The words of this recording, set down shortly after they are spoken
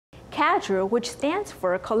CADRE, which stands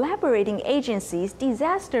for Collaborating Agencies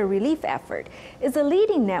Disaster Relief Effort, is a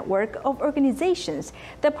leading network of organizations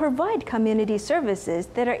that provide community services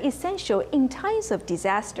that are essential in times of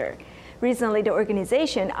disaster. Recently, the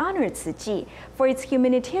organization honored Tzu Chi for its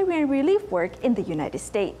humanitarian relief work in the United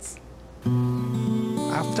States.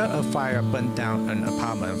 After a fire burned down an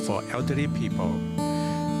apartment for elderly people,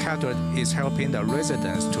 CADRE is helping the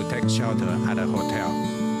residents to take shelter at a hotel.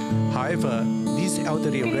 However, these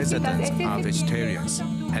elderly residents are vegetarians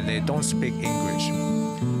and they don't speak English.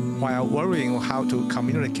 While worrying how to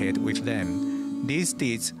communicate with them, these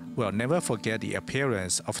deeds will never forget the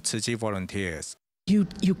appearance of Tzu Chi volunteers.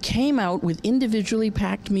 You came out with individually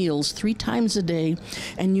packed meals 3 times a day,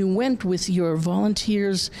 and you went with your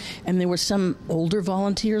volunteers, and there were some older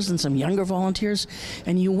volunteers and some younger volunteers,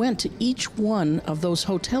 and you went to each one of those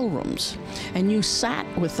hotel rooms, and you sat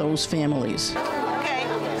with those families. Okay,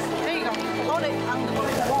 there you go. Hold it.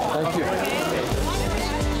 Thank you.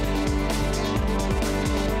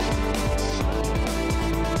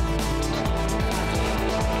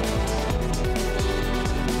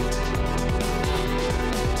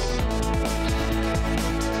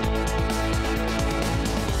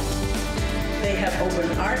 They have open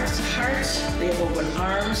hearts, they have open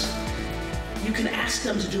arms. You can ask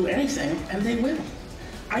them to do anything, and they will.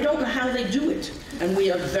 I don't know how they do it, and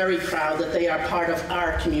we are very proud that they are part of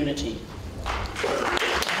our community.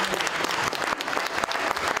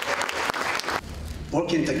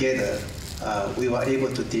 Working together, we were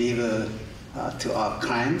able to deliver to our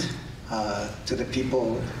client, to the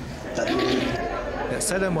people that need. The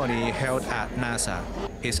ceremony held at NASA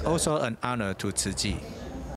is also an honor to Tzu Chi.